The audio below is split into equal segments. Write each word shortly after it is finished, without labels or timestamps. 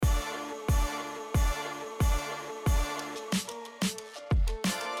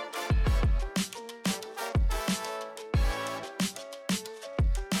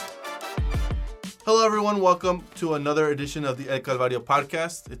Hello, everyone. Welcome to another edition of the El Calvario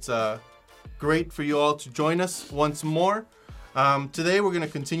podcast. It's great for you all to join us once more. Today, we're going to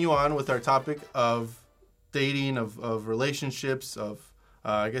continue on with our topic of dating, of relationships, of,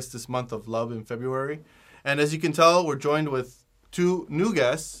 I guess, this month of love in February. And as you can tell, we're joined with two new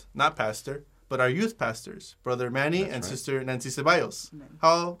guests, not pastor, but our youth pastors, Brother Manny and Sister Nancy Ceballos.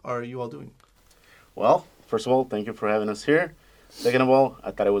 How are you all doing? Well, first of all, thank you for having us here. Second of all,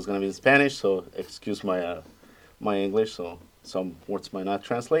 I thought it was going to be in Spanish, so excuse my English, so some words might not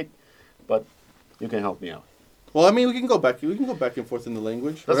translate, but you can help me out. Well, I mean, we can go back and forth in the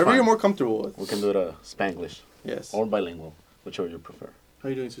language. That's Whatever fine. you're more comfortable with. We can do it Spanglish. Yes. Or bilingual, whichever you prefer. How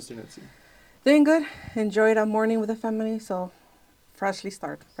are you doing, Sister Nancy? Doing good. Enjoyed a morning with the family, so freshly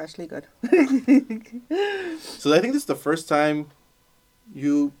good. So I think this is the first time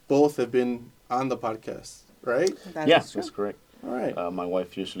you both have been on the podcast, right? That Yeah, is true. that's correct. All right. My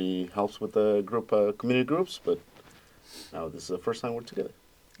wife usually helps with the group, community groups, but now this is the first time we're together.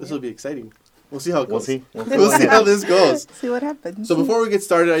 This will be exciting. We'll see how it goes. We'll See how this goes. See what happens. So before we get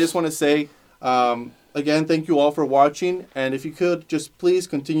started, I just want to say, again, thank you all for watching. And if you could, just please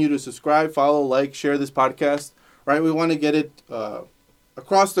continue to subscribe, follow, like, share this podcast. Right? We want to get it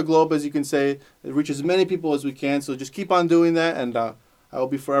across the globe, as you can say. It reaches as many people as we can. So just keep on doing that, and I will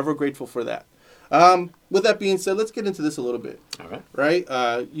be forever grateful for that. With that being said, let's get into this a little bit. All right.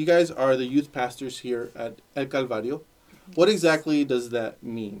 Right? You guys are the youth pastors here at El Calvario. What exactly does that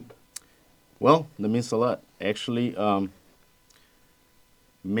mean? Well, that means a lot. Actually,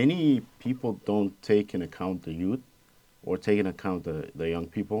 many people don't take into account the youth or take into account the young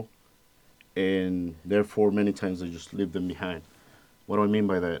people, and therefore many times they just leave them behind. What do I mean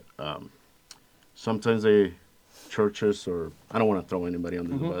by that? Sometimes churches, or I don't want to throw anybody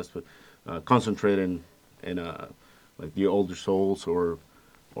under the bus, but concentrate in like the older souls or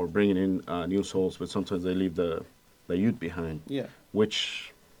bringing in new souls, but sometimes they leave the youth behind. Yeah.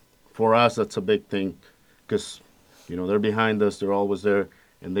 Which, for us, that's a big thing, because they're behind us, they're always there,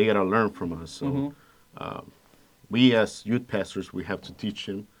 and they gotta learn from us. So we as youth pastors, we have to teach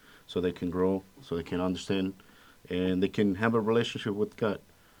them so they can grow, so they can understand, and they can have a relationship with God.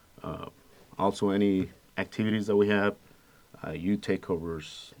 Also, any activities that we have, youth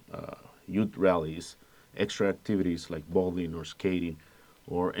takeovers, youth rallies, extra activities like bowling or skating,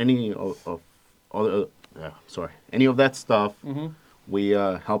 or any any of that stuff, we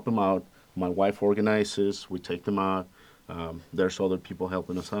help them out. My wife organizes. We take them out. There's other people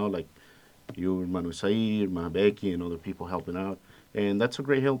helping us out, like you, Hermano Isaí, Hermana Becky, and other people helping out. And that's a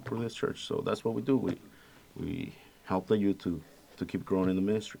great help for this church. So that's what we do. We help the youth to keep growing in the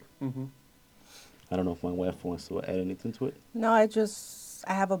ministry. I don't know if my wife wants to add anything to it. No, I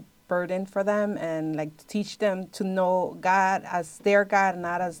have a burden for them and like to teach them to know God as their God,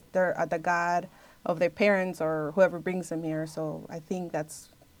 not as the God of their parents or whoever brings them here. So I think that's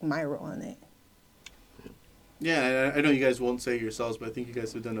my role in it. Yeah, I know you guys won't say it yourselves, but I think you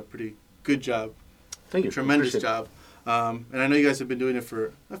guys have done a pretty good job. Thank you. Tremendous Appreciate job. And I know you guys have been doing it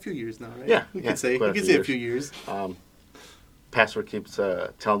for a few years now, right? Yeah, You yeah, could say quite a few years. Pastor keeps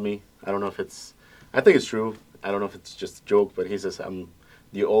telling me, I don't know if I think it's true. I don't know if it's just a joke, but he says I'm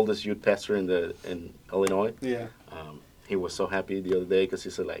the oldest youth pastor in Illinois. Yeah. He was so happy the other day because he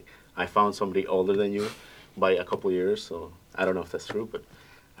said, like, I found somebody older than you by a couple years. So I don't know if that's true, but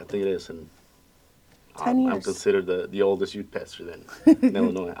I think it is. And 10 years. I'm considered the oldest youth pastor then in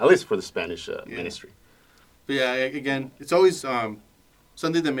Illinois, at least for the Spanish ministry. But yeah, again, it's always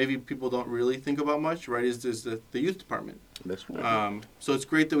something that maybe people don't really think about much, right, is the youth department. That's right. So it's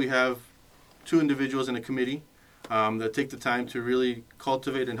great that we have two individuals in a committee that take the time to really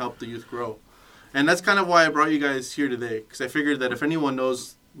cultivate and help the youth grow. And that's kind of why I brought you guys here today, because I figured that if anyone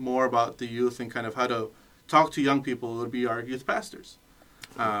knows more about the youth and kind of how to talk to young people, it would be our youth pastors.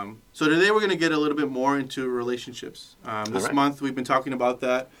 So today we're going to get a little bit more into relationships. This month we've been talking about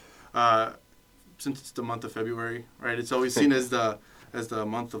that since it's the month of February, right? It's always seen as the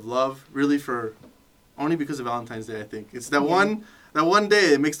month of love, really only because of Valentine's Day, I think. It's that one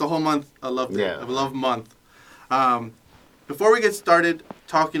day it makes the whole month a love day, a love month. Before we get started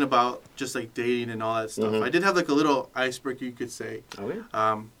talking about just like dating and all that stuff, I did have like a little icebreaker, you could say. Oh,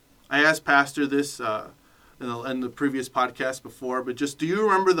 yeah? I asked Pastor this in the previous podcast before, but just do you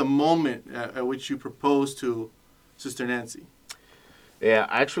remember the moment at which you proposed to Sister Nancy? Yeah,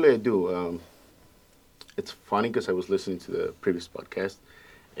 actually I do. It's funny because I was listening to the previous podcast,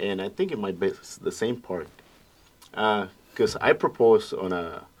 and I think it might be the same part. Because I proposed on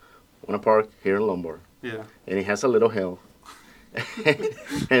a park here in Lombard. Yeah. And it has a little hill.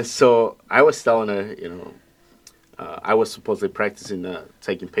 And so I was telling her, I was supposedly practicing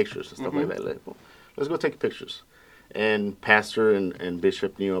taking pictures and stuff like that. Like, let's go take pictures. And pastor and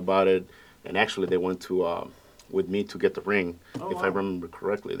bishop knew about it, and actually they went to with me to get the ring. Oh, If wow. I remember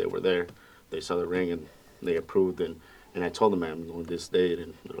correctly, they were there. They saw the ring and they approved, and I told them I'm on this date,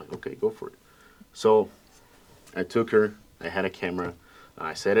 and they're like, okay, go for it. So I took her. I had a camera.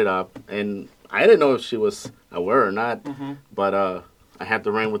 I set it up, and I didn't know if she was aware or not, but I had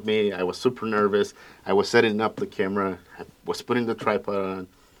the ring with me. I was super nervous. I was setting up the camera. I was putting the tripod on,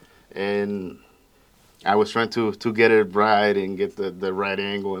 and I was trying to get it right and get the right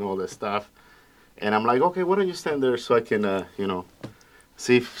angle and all that stuff. And I'm like, okay, why don't you stand there so I can,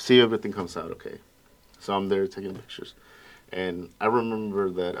 see if everything comes out okay. So I'm there taking pictures. And I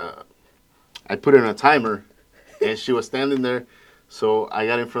remember that I put it on a timer, and she was standing there. So I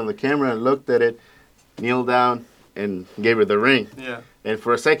got in front of the camera and looked at it, kneeled down, and gave her the ring. Yeah. And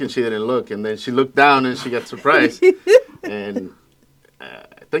for a second, she didn't look. And then she looked down, and she got surprised. And I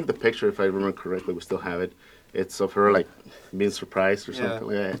think the picture, if I remember correctly, we still have it. It's of her, like, being surprised or something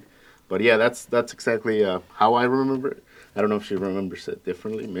like that. But, yeah, that's exactly how I remember it. I don't know if she remembers it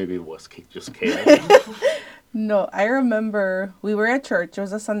differently. Maybe it was just chaos. No, I remember we were at church. It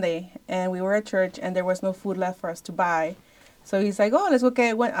was a Sunday, and we were at church, and there was no food left for us to buy. So he's like, oh, let's go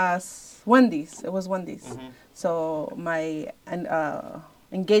get Wendy's. It was Wendy's. So my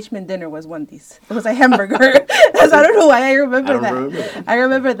engagement dinner was Wendy's. It was a hamburger. Because I don't know why I remember that. I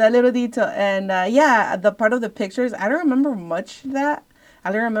remember that little detail. And the part of the pictures, I don't remember much of that.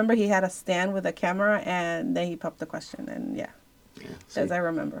 I don't remember he had a stand with a camera, and then he popped the question. And as I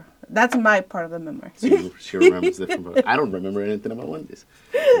remember. That's my part of the memory. She remembers different, but I don't remember anything about Wendy's.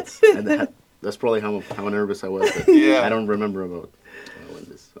 That's probably how nervous I was. I don't remember about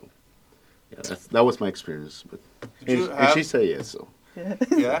Wendy's. So that was my experience. But and she said yes. So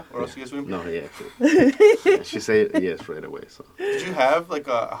Yeah, or else you guys wouldn't. no, yeah, she said yes right away. So Did you have like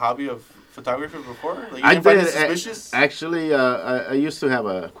a hobby of photography before? Like, you I didn't find it did. suspicious? Actually, I used to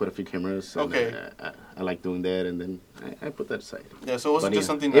have quite a few cameras. And, Okay. I like doing that, and then I put that aside. Yeah, so it wasn't But just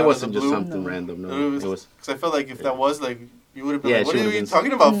something. It out of wasn't the just blue? something random. No, it was. Because I felt like if that was like, you would have been Yeah, like, "What she are would've you been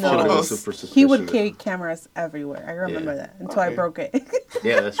talking about No. photos?" Super suspicious. He would carry cameras everywhere. I remember that until I Okay. broke it.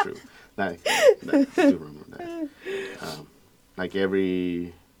 Yeah, that's true. I do remember that. Like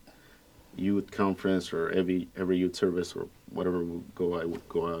every youth conference or every youth service or whatever we go, I would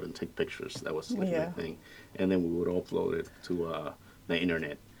go out and take pictures. That was like my thing, and then we would upload it to the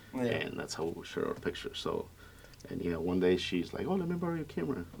internet, and that's how we would share our pictures. So, and one day she's like, "Oh, let me borrow your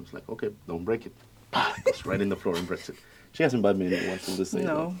camera." I was like, "Okay, don't break it." Goes right in the floor and breaks it. She hasn't bought me any once to this day.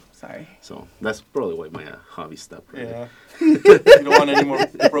 No, though. sorry. So that's probably why my hobby stopped. Right Yeah. You don't want any more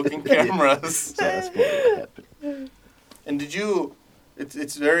broken cameras. So that's probably what happened. And did you?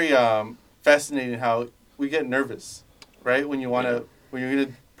 It's very fascinating how we get nervous, right? When you're gonna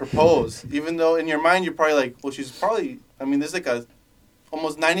propose, even though in your mind you're probably like, well, she's probably. I mean, there's like a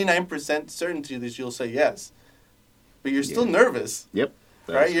almost 99% certainty that she'll say yes, but you're still nervous, Yep.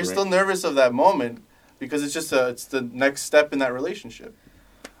 that right? is You're correct. still nervous of that moment because it's just it's the next step in that relationship.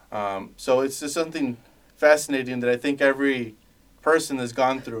 So it's just something fascinating that I think every person has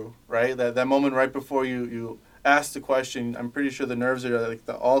gone through, right? That moment right before you ask the question, I'm pretty sure the nerves are like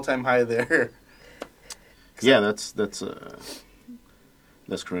the all-time high there. Yeah, that's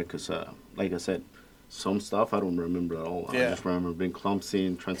correct. Cause like I said, some stuff I don't remember at all. Yeah. I just remember being clumsy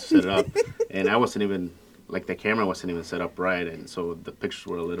and trying to set it up, and I wasn't even like the camera wasn't even set up right, and so the pictures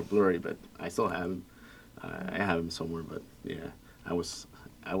were a little blurry. But I still have them. I have them somewhere. But yeah, I was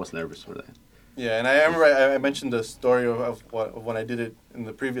nervous for that. Yeah, and I remember I mentioned the story of when I did it in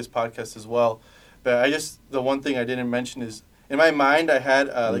the previous podcast as well. But the one thing I didn't mention is, in my mind, I had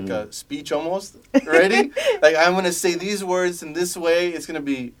like a speech almost ready. Like, I'm going to say these words in this way. It's going to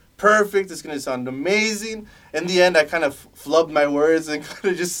be perfect. It's going to sound amazing. In the end, I kind of flubbed my words and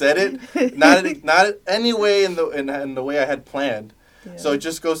kind of just said it. Not any way in the way I had planned. Yeah. So it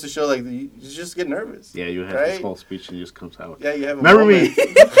just goes to show, like, you just get nervous. Yeah, you have right? this whole speech and it just comes out. Yeah, you have a Remember moment. me?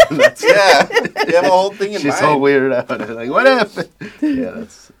 Yeah, you have a whole thing in mind. She's all weirded out. Like, what happened? Yeah,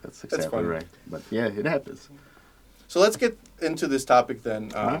 that's exactly fun. right. But yeah, it happens. So let's get into this topic then.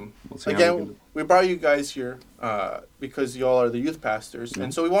 We'll see Again, we brought you guys here because y'all are the youth pastors.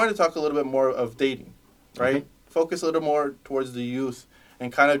 And so we wanted to talk a little bit more of dating, right? Okay. Focus a little more towards the youth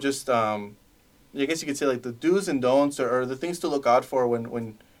and kind of just, I guess you could say like the do's and don'ts or the things to look out for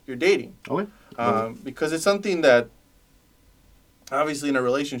when you're dating. Okay. Because it's something that, obviously in a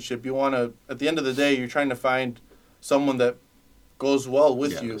relationship, you want to, at the end of the day, you're trying to find someone that goes well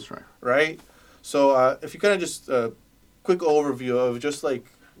with you. That's right. Right? So if you kind of just quick overview of just like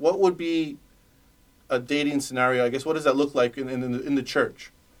what would be a dating scenario, I guess, what does that look like in the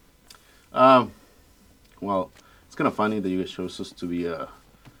church? Well, it's kind of funny that you guys chose us to be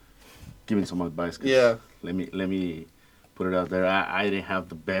giving some advice. 'Cause Yeah. Let me put it out there. I didn't have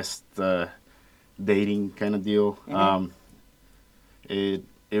the best dating kind of deal.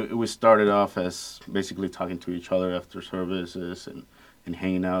 We started off as basically talking to each other after services and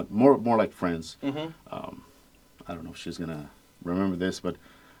hanging out, more like friends. I don't know if she's gonna remember this, but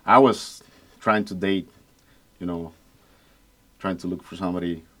I was trying to date, trying to look for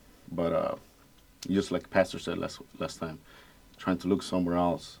somebody, but just like Pastor said last time, trying to look somewhere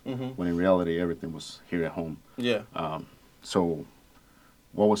else when in reality everything was here at home. Yeah. So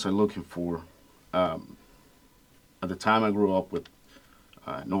what was I looking for? At the time I grew up with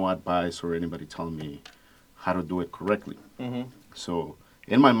no advice or anybody telling me how to do it correctly. So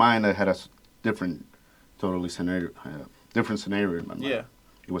in my mind I had a different scenario in my mind. Yeah.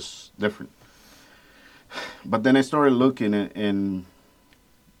 It was different. But then I started looking at, and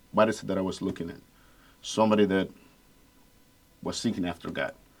what is it that I was looking at? Somebody that was seeking after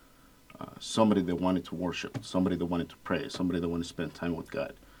God. Somebody that wanted to worship. Somebody that wanted to pray. Somebody that wanted to spend time with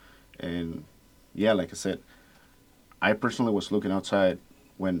God. And yeah, like I said, I personally was looking outside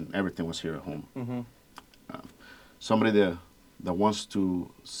when everything was here at home. Somebody that wants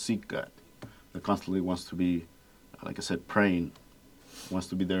to seek God. That constantly wants to be, like I said, praying. Wants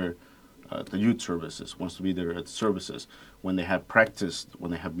to be there at the youth services. Wants to be there at services. When they have practice,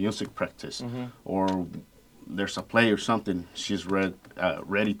 when they have music practice. Or there's a play or something, she's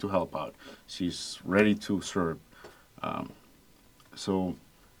ready to help out. She's ready to serve. So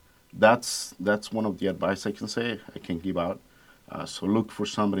that's one of the advice I can give out. So look for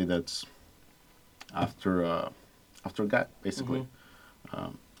somebody that's after God, basically.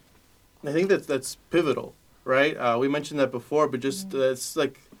 I think that's pivotal, right? We mentioned that before, but just that's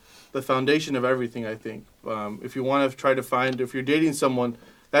like the foundation of everything, I think. If you want to try to find, if you're dating someone,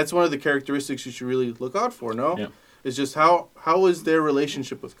 that's one of the characteristics you should really look out for, no? Yeah. It's just how is their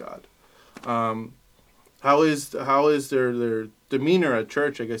relationship with God? How is their demeanor at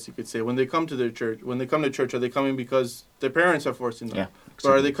church, I guess you could say. When they come to church, are they coming because their parents are forcing them? Yeah.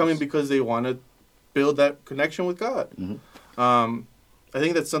 Or are they coming because they want to build that connection with God? I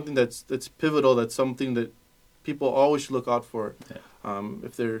think that's something that's pivotal. That's something that people always should look out for. Yeah.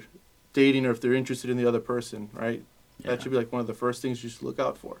 If they're dating or if they're interested in the other person, right? Yeah. That should be like one of the first things you should look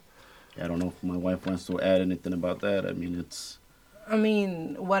out for. Yeah, I don't know if my wife wants to add anything about that. I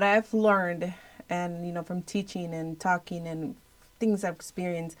mean, what I've learned, and from teaching and talking and things I've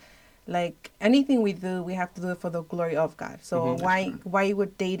experienced, like anything we do, we have to do it for the glory of God. So why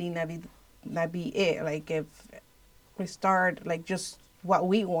would dating not be it? Like if we start like just what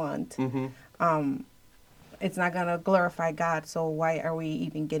we want, it's not gonna glorify God. So why are we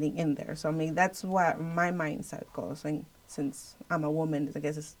even getting in there? So that's what my mindset goes. And since I'm a woman, I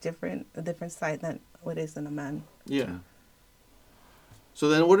guess it's a different side than what it is in a man. Yeah. So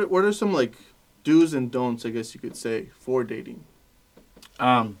then, what are some like do's and don'ts, I guess you could say, for dating?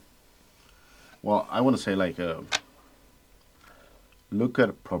 Well, I want to say like look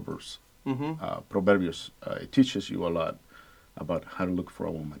at Proverbs. Proverbios. It teaches you a lot about how to look for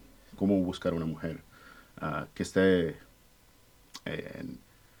a woman, cómo buscar una mujer que esté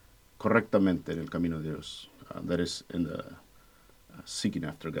correctamente en el camino de Dios. That is in the seeking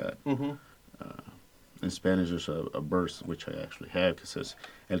after God. In Spanish, there's a verse which I actually have que says,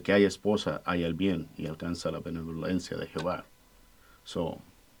 "El que haya esposa halla el bien y alcanza la benevolencia de Jehová." So,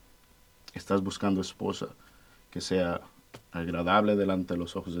 estás buscando esposa que sea agradable delante de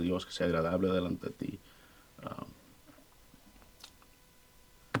los ojos de Dios, que sea agradable delante de ti.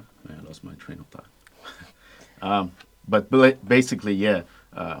 I lost my train of thought. But basically, yeah,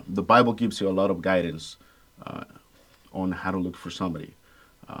 the Bible gives you a lot of guidance on how to look for somebody,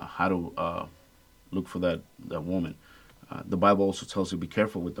 how to look for that woman. The Bible also tells you be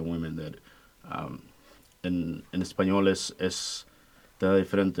careful with the women that en español es te da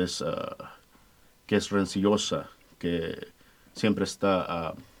diferentes que es rencillosa, que siempre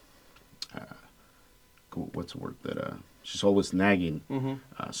está what's the word that she's always nagging.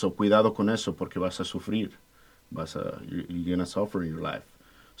 So cuidado con eso porque vas a sufrir. You're gonna suffer in your life.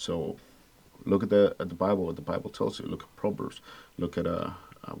 So look at the Bible. What the Bible tells you. Look at Proverbs. Look at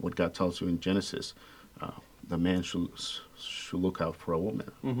what God tells you in Genesis. The man should look out for a woman.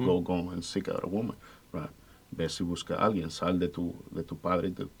 Go and seek out a woman. Right? Ves y busca a alguien. Sal de tu padre,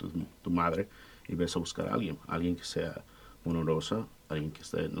 de tu madre, y ves a buscar a alguien. Alguien que sea honorosa, alguien que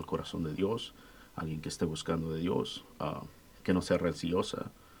esté en el corazón de Dios, alguien que esté buscando de Dios, que no sea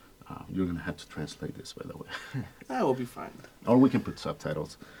rencillosa. You're going to have to translate this, by the way. That will be fine. Or we can put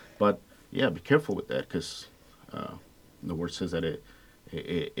subtitles. But, yeah, be careful with that because the word says that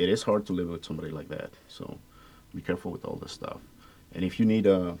it is hard to live with somebody like that. So be careful with all this stuff. And if you need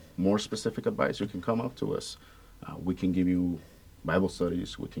more specific advice, you can come up to us. We can give you Bible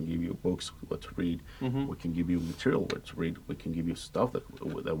studies. We can give you books, what to read. We can give you material, what to read. We can give you stuff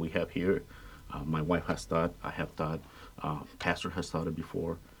that we have here. My wife has taught. I have taught. Pastor has taught it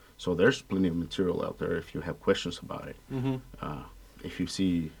before. So there's plenty of material out there if you have questions about it. If you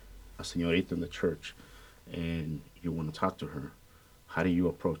see a señorita in the church and you want to talk to her, how do you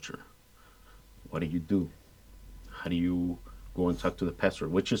approach her? What do you do? How do you go and talk to the pastor?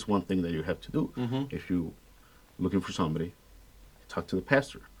 Which is one thing that you have to do. If you're looking for somebody, talk to the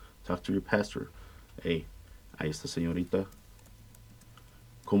pastor. Talk to your pastor. Hey, a esta señorita,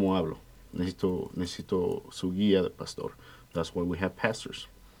 ¿cómo hablo? Necesito su guía de pastor. That's why we have pastors.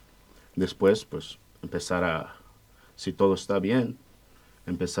 Después, pues, empezar a, si todo está bien,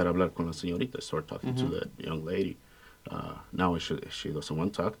 empezar a hablar con la señorita, start talking to that young lady. Now, if she doesn't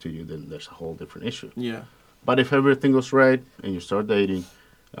want to talk to you, then there's a whole different issue. Yeah. But if everything goes right and you start dating,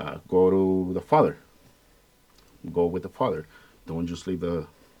 go to the father. Go with the father. Don't just leave the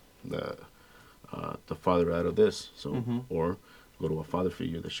father out of this. So, or go to a father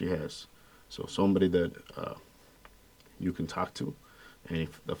figure that she has. So somebody that you can talk to, and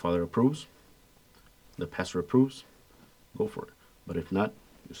if the father approves, the pastor approves, go for it. But if not,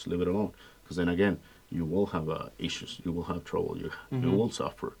 just leave it alone. Because then again, you will have issues. You will have trouble. You will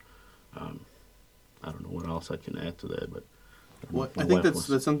suffer. I don't know what else I can add to that, but I think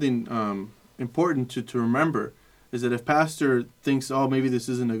that's something important to remember, is that if pastor thinks, oh, maybe this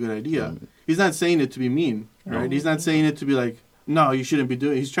isn't a good idea, he's not saying it to be mean, right? He's not saying it to be like, no, you shouldn't be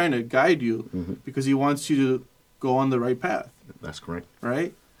doing it. He's trying to guide you because he wants you to go on the right path. That's correct.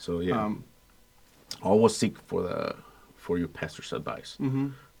 Right? So, yeah. Always seek for your pastor's advice.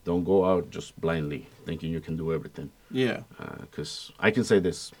 Don't go out just blindly thinking you can do everything. Yeah. Because I can say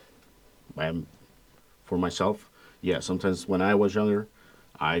this for myself. Yeah, sometimes when I was younger,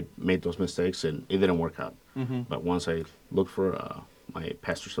 I made those mistakes and it didn't work out. But once I looked for my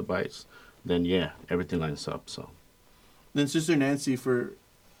pastor's advice, then yeah, everything lines up. So then, Sister Nancy, for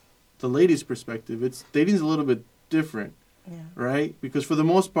the ladies' perspective, dating's a little bit different, right? Because for the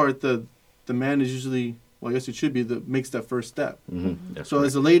most part, the man is usually, well, I guess it should be, that makes that first step. So right.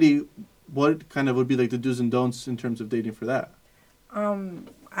 As a lady, what kind of would be like the do's and don'ts in terms of dating for that?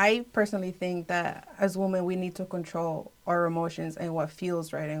 I personally think that as women, we need to control our emotions and what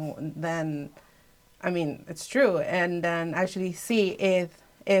feels right. And then, I mean, it's true. And then actually see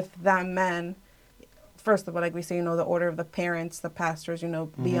if that man, first of all, like we say, the order of the parents, the pastors,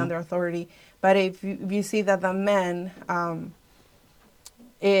 be under authority. But if you see that the man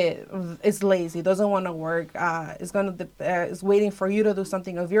is lazy, doesn't want to work, is waiting for you to do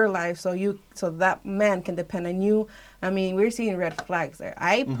something of your life, so that man can depend on you. I mean, we're seeing red flags there.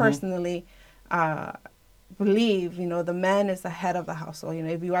 I personally believe, the man is the head of the household.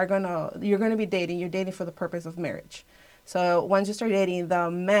 If you're gonna be dating, you're dating for the purpose of marriage. So once you start dating,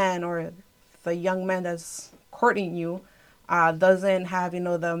 the man or the young man that's courting you doesn't have,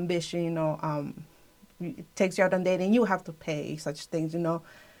 the ambition, takes you out on dating, you have to pay, such things,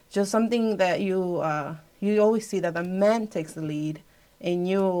 just something that you always see that the man takes the lead, and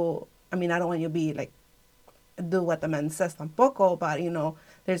I don't want you to be like, do what the man says tampoco, but,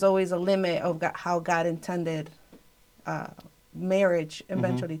 there's always a limit of how God intended marriage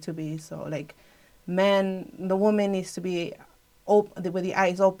eventually to be. So, like, the woman needs to be open, with the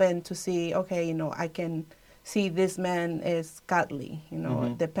eyes open to see, okay, I can see this man is godly,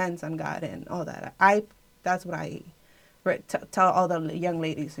 it depends on God and all that. That's what I tell all the young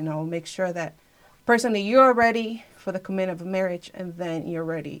ladies, make sure that personally you're ready for the commitment of marriage, and then you're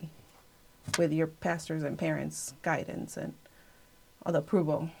ready with your pastors and parents' guidance and all the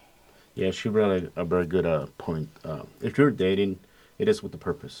approval. Yeah, she brought a very good point. If you're dating, it is with the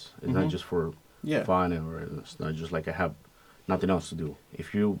purpose. It's not just for fun, or it's not just like I have nothing else to do.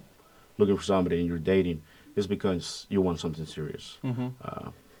 If you're looking for somebody and you're dating, it's because you want something serious.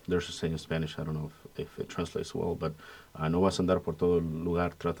 There's a saying in Spanish, I don't know if it translates well, but no vas a andar por todo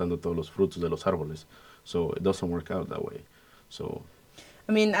lugar tratando todos los frutos de los árboles. So it doesn't work out that way. So,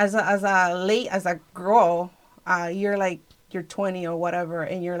 I mean, as a girl, you're 20 or whatever,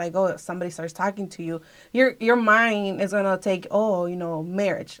 and you're like, oh, somebody starts talking to you, your mind is gonna take,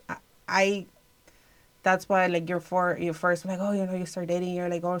 marriage. That's why, like, you're first, like, you start dating, you're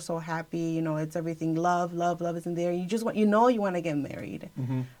like, oh, so happy, it's everything, love isn't there. You just want, you want to get married.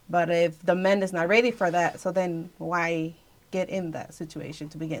 But if the man is not ready for that, so then why get in that situation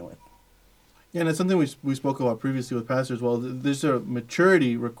to begin with? Yeah, and it's something we spoke about previously with pastors. Well, there's a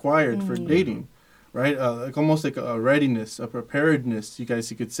maturity required for dating, right? Like almost like a readiness, a preparedness, you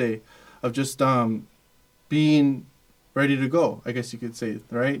could say, of just being ready to go, I guess you could say,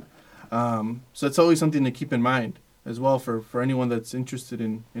 right? So it's always something to keep in mind as well for anyone that's interested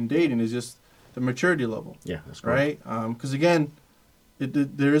in dating, is just the maturity level, Yeah, that's correct. right? Because again,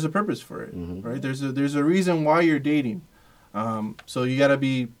 there is a purpose for it, Mhm. right? There's a reason why you're dating. So you got to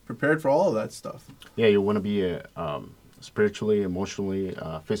be prepared for all of that stuff. Yeah, you want to be spiritually, emotionally,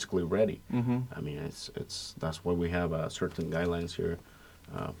 physically ready. Mm-hmm. I mean, that's why we have certain guidelines here,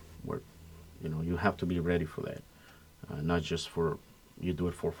 where you have to be ready for that, not just for you do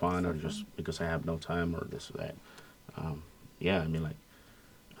it for fun or just because I have no time or this or that. Yeah, I mean, like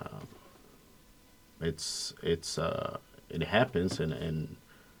it happens, and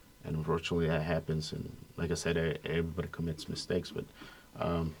unfortunately that happens, and like I said, everybody commits mistakes, but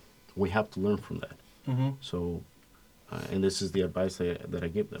we have to learn from that. Mm-hmm. So, and this is the advice that I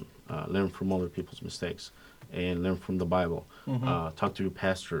give them: learn from other people's mistakes, and learn from the Bible. Mm-hmm. Talk to your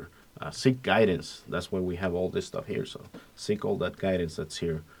pastor. Seek guidance. That's why we have all this stuff here. So seek all that guidance that's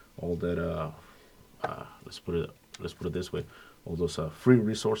here. All that. Let's put it this way: all those free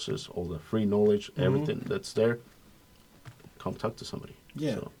resources, all the free knowledge, everything that's there. Come talk to somebody.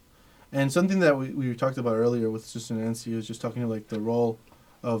 Yeah. So, And something that we talked about earlier with Sister Nancy was just talking like the role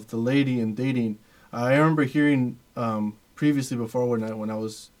of the lady in dating. I remember hearing previously before when I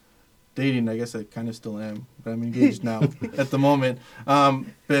was dating. I guess I kind of still am, but I'm engaged now at the moment.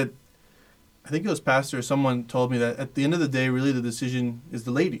 But I think it was pastor or someone told me that at the end of the day, really the decision is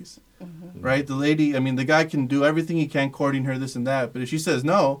the lady's, right? The lady. I mean, the guy can do everything he can courting her, this and that, but if she says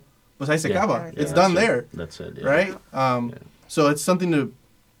no, pues ahí se acaba. Yeah, It's done that's it. there, That's it. Yeah. right? Yeah. So it's something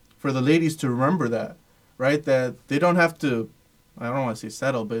for the ladies to remember that, right? That they don't have to, I don't want to say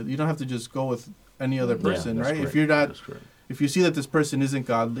settle, but you don't have to just go with any other person, Yeah, that's right? correct. If you're not, That's correct. if you see that this person isn't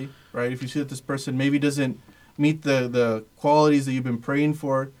godly, right? If you see that this person maybe doesn't meet the qualities that you've been praying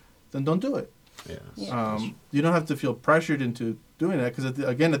for, then don't do it. Yeah. Yeah. You don't have to feel pressured into doing that because,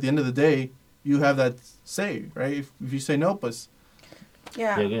 again, at the end of the day, you have that say, right? If you say no, pues,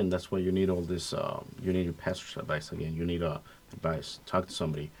 Yeah. Yeah, again, that's why you need all this. You need your pastor's advice. Again, you need advice. Talk to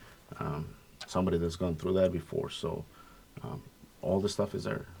somebody, somebody that's gone through that before. So, all the stuff is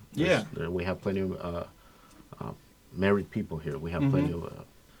there. We have plenty of married people here. We have plenty of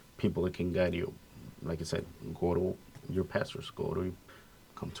people that can guide you. Like I said, go to your pastors.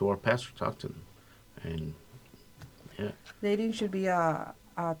 Come to our pastor. Talk to them, and yeah. Dating should be a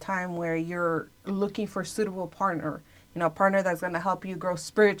time where you're looking for a suitable partner. A partner that's going to help you grow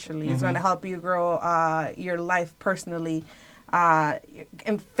spiritually. It's going to help you grow your life personally.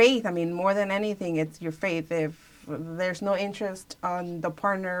 In faith, I mean, more than anything, it's your faith. If there's no interest on the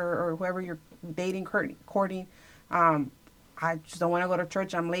partner or whoever you're dating, courting, I just don't want to go to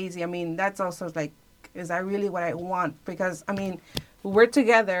church. I'm lazy. I mean, that's also like, is that really what I want? Because, I mean, we're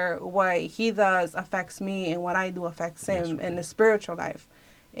together. What he does affects me, and what I do affects him in the spiritual life.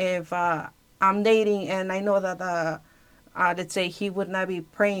 If I'm dating and I know that let's say he would not be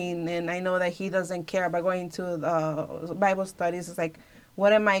praying, and I know that he doesn't care about going to the Bible studies, it's like,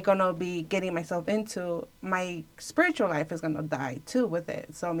 what am I going to be getting myself into? My spiritual life is going to die too with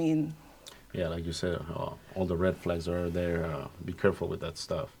it. So, I mean... Yeah, like you said, all the red flags are there. Be careful with that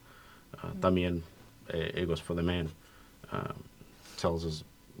stuff. También, it goes for the man.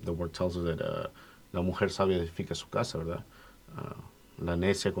 The word tells us that la mujer sabia edifica su casa, ¿verdad? La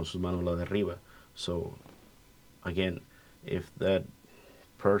necia con sus manos la derriba. So, again, if that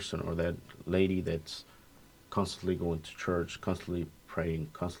person or that lady that's constantly going to church, constantly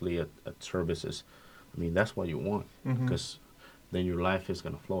praying, constantly at services, I mean, that's what you want, because then your life is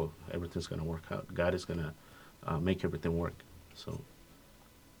going to flow. Everything's going to work out. God is going to make everything work. So,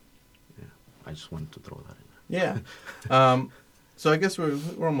 yeah, I just wanted to throw that in there. Yeah. So I guess we're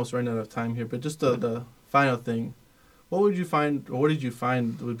almost running out of time here, but just the final thing, what did you find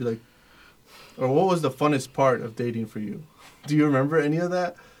would be like, or what was the funnest part of dating for you? Do you remember any of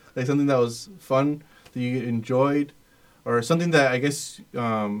that? Like something that was fun, that you enjoyed, or something that I guess,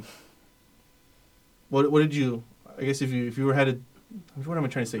 what did you, I guess if you were headed, what am I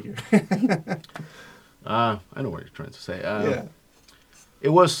trying to say here? I know what you're trying to say. Yeah. It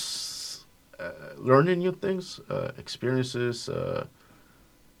was learning new things, experiences,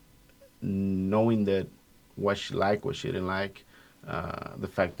 knowing that what she liked, what she didn't like, the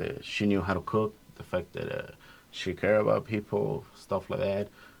fact that she knew how to cook, the fact that she cared about people, stuff like that.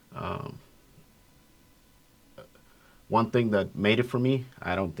 One thing that made it for me,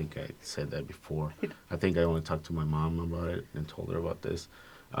 I don't think I said that before. I think I only talked to my mom about it and told her about this.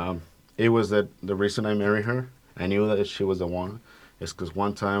 It was that the reason I married her, I knew that she was the one, is because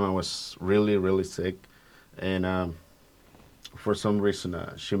one time I was really, really sick, and for some reason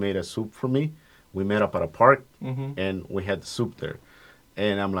she made a soup for me. We met up at a park, and we had the soup there.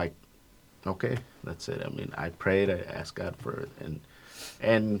 And I'm like, okay, that's it. I mean, I prayed, I asked God for it,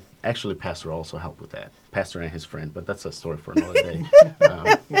 and actually Pastor also helped with that. Pastor and his friend, but that's a story for another day.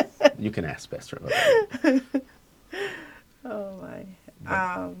 You can ask Pastor about that. Oh my.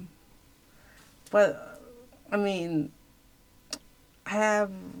 But I mean, I have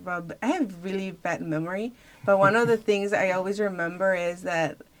really bad memory. But one of the things I always remember is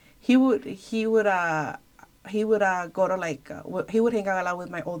that he would go to he would hang out a lot with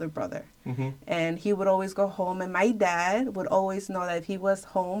my older brother, and he would always go home. And my dad would always know that if he was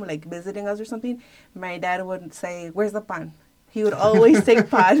home, like visiting us or something, my dad would say, "Where's the pan?" He would always take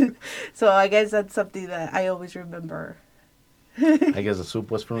pan. So I guess that's something that I always remember. I guess the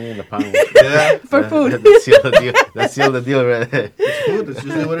soup was for me and the pan was For food. That's the other deal. That's the other deal right there. It's food. It's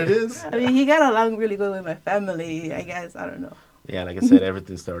usually what it is. I mean, he got along really good with my family, I guess. I don't know. Yeah, like I said,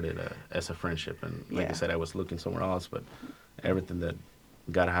 everything started as a friendship, and like I Yeah. said, I was looking somewhere else, but everything that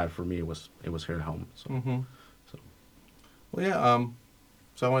God had for me it was here at home. So, so. Well, yeah.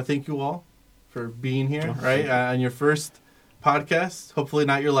 So I want to thank you all for being here, right, on your first podcast. Hopefully,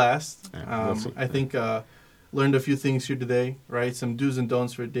 not your last. Yeah, we'll see. I think learned a few things here today, right? Some do's and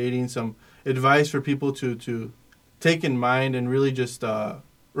don'ts for dating, some advice for people to take in mind and really just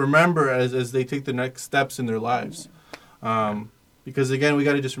remember as they take the next steps in their lives. Because again, we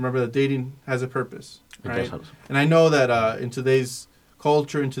got to just remember that dating has a purpose, right? And I know that in today's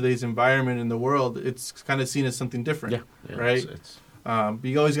culture, in today's environment in the world, it's kind of seen as something different, right? But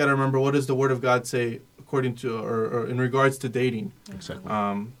you always got to remember, what does the Word of God say according to or in regards to dating? Exactly.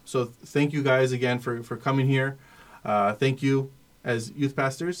 So thank you guys again for coming here. Thank you as youth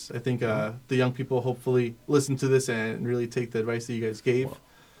pastors. I think the young people hopefully listen to this and really take the advice that you guys gave.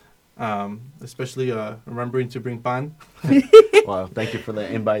 Especially remembering to bring pan. Well, thank you for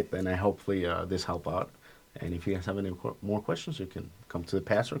the invite, and I hopefully this help out. And if you guys have any more questions, you can come to the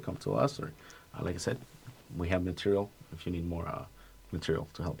pastor, come to us, or like I said, we have material if you need more material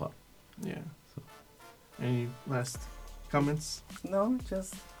to help out. Yeah. So, any last comments? No,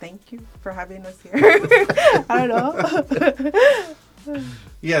 just thank you for having us here. I don't know.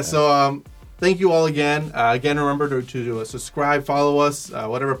 Yeah, so thank you all again. Again, remember to subscribe, follow us,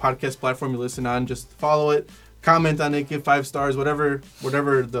 whatever podcast platform you listen on, just follow it, comment on it, give 5 stars, whatever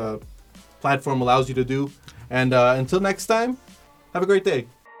the platform allows you to do. And until next time, have a great day.